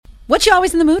What you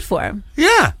always in the mood for?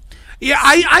 Yeah. Yeah,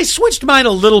 I switched mine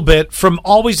a little bit from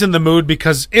always in the mood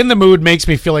because in the mood makes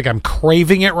me feel like I'm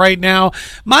craving it right now.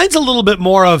 Mine's a little bit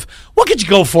more of what could you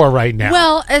go for right now?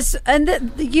 Well,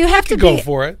 you have to go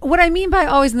for it. What I mean by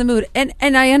always in the mood, and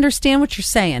I understand what you're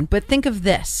saying, but think of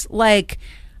this. Like,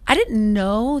 I didn't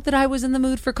know that I was in the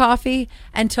mood for coffee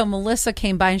until Melissa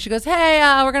came by and she goes, hey,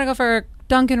 we're going to go for a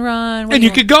Dunkin' run. And you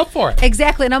could go for it.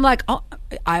 Exactly. And I'm like, oh,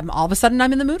 I'm all of a sudden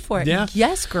I'm in the mood for it. Yeah.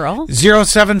 Yes, girl.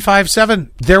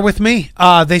 0757. They're with me.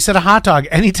 They said a hot dog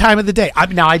any time of the day.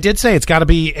 Now I did say it's got to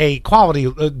be a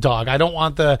quality dog. I don't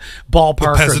want the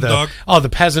ballpark the peasant dog. Oh, the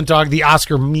peasant dog, the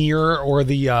Oscar Mayer or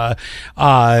the.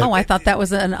 I thought that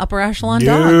was an upper echelon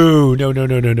dog.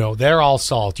 No. They're all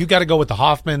salt. You got to go with the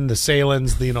Hoffman, the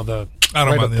Salins, the I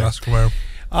don't mind the Oscar Mayer.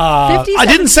 I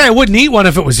didn't say I wouldn't eat one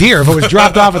if it was here, if it was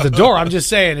dropped off at the door. I'm just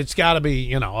saying it's got to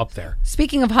be, up there.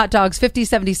 Speaking of hot dogs,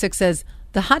 5076 says,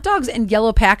 the hot dogs in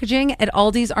yellow packaging at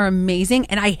Aldi's are amazing,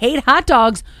 and I hate hot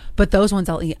dogs, but those ones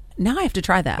I'll eat. Now I have to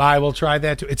try that. I will try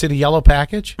that too. It's in a yellow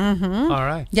package? Mm-hmm. All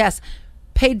right. Yes.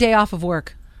 Paid day off of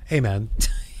work. Hey, man.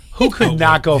 Who could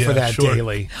not go for that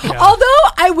daily? Yeah. Although,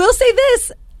 I will say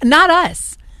this, not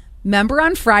us. Remember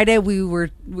on Friday we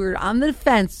were on the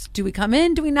fence. Do we come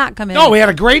in? Do we not come in? No, we had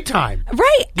a great time.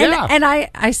 Right. Yeah. And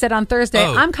I said on Thursday,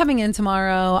 I'm coming in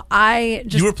tomorrow.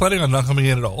 You were planning on not coming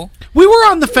in at all? We were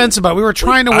on the fence about it. We were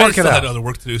trying to work it out. I had other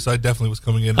work to do, so I definitely was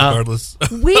coming in regardless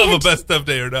of a best of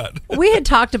day or not. We had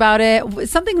talked about it,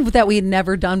 something that we had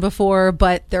never done before,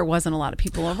 but there wasn't a lot of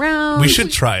people around. We should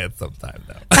try it sometime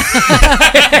now.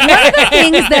 One of the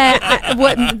things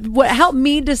that what helped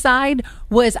me decide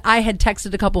was I had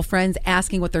texted a couple friends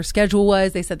asking what their schedule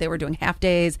was. They said they were doing half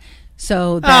days.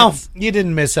 So that's... you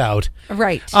didn't miss out.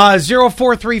 Right.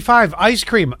 0435, ice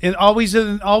cream. Always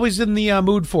in the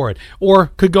mood for it. Or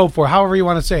could go for, however you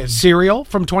want to say it. Cereal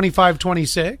from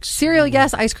 2526. Cereal,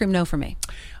 yes. Ice cream, no for me.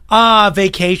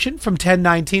 Vacation from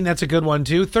 1019. That's a good one,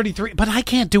 too. 33. But I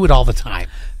can't do it all the time.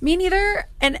 Me neither.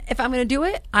 And if I'm going to do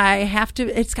it,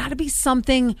 it's got to be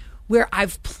something where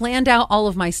I've planned out all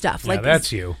of my stuff. Yeah,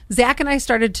 that's you. Zach and I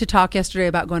started to talk yesterday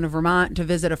about going to Vermont to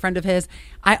visit a friend of his.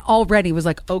 I already was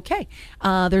like, okay,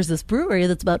 there's this brewery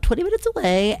that's about 20 minutes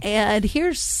away, and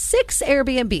here's 6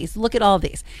 Airbnbs. Look at all of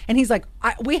these. And he's like,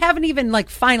 we haven't even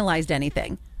finalized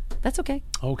anything. That's okay.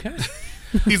 Okay.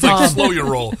 He's like, slow your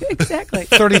roll. Exactly.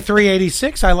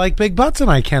 3386, I like big butts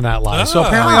and I cannot lie. So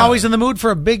apparently always in the mood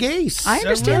for a big ace. I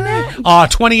understand that.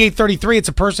 2833, it's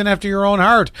a person after your own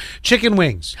heart. Chicken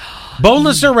wings.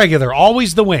 Boneless or regular?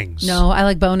 Always the wings. No, I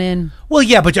like bone-in. Well,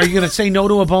 yeah, but are you going to say no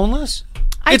to a boneless?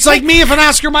 It's like me if an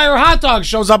Oscar Mayer hot dog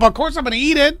shows up. Of course I'm going to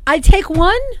eat it. I take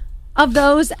one of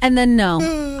those and then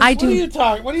no. I do.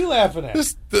 What are you laughing at?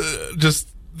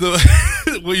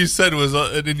 What you said was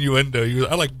an innuendo.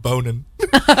 I like boning.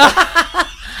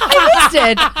 I missed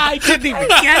it. I didn't even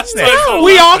catch that.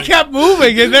 We all kept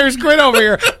moving, and there's Grit over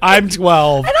here. I'm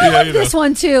 12. And I love this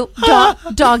one, too.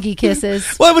 Doggy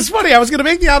kisses. Well, it was funny. I was going to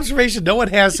make the observation no one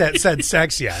has said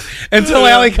sex yet until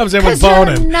Allie comes in with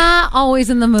boning. You're not always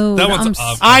in the mood. That one's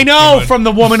obvious. I know from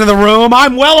the woman in the room.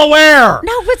 I'm well aware.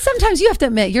 No, but sometimes you have to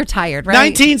admit you're tired, right?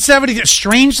 1970.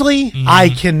 Strangely, I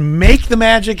can make the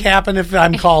magic happen if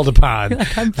I'm called upon.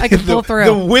 I can pull through.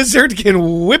 The wizard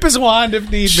can whip his wand if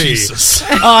need Jesus. be.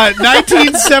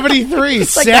 1973.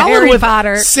 It's like Harry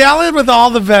Potter. Salad with all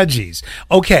the veggies.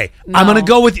 Okay, no. I'm going to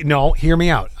go with you. No, hear me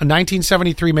out.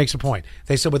 1973 makes a point.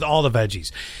 They said with all the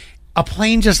veggies. A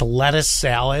plain just lettuce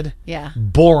salad,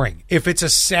 boring. If it's a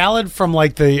salad from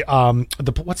like the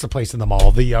what's the place in the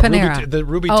mall? The Panera.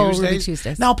 Ruby Tuesdays. Tuesdays. Ruby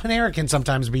Tuesdays. Now Panera can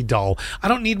sometimes be dull. I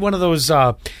don't need one of those.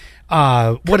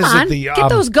 Get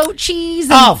those goat cheese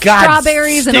and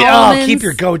strawberries and almonds. Keep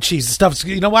your goat cheese stuff.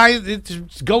 You know why?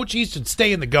 Goat cheese should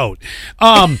stay in the goat.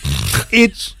 But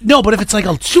if it's like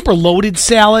a super loaded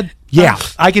salad,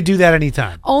 I could do that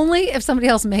anytime. Only if somebody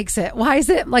else makes it. Why is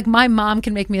it like my mom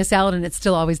can make me a salad and it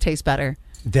still always tastes better?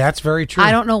 That's very true.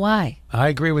 I don't know why. I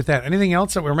agree with that. Anything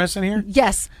else that we're missing here?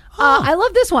 Yes. I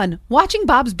love this one. Watching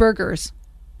Bob's Burgers.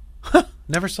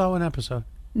 Never saw an episode.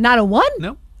 Not a one?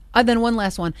 No. Then one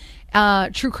last one.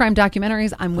 True crime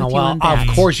documentaries. I'm with you on that.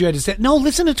 Of course you had to say, no,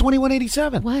 listen to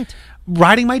 2187. What?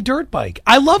 Riding my dirt bike.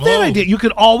 I love that idea. You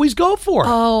could always go for it.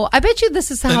 Oh, I bet you this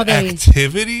is how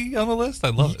activity on the list?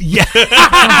 I love it.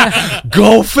 Yeah.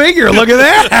 Go figure. Look at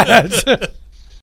that.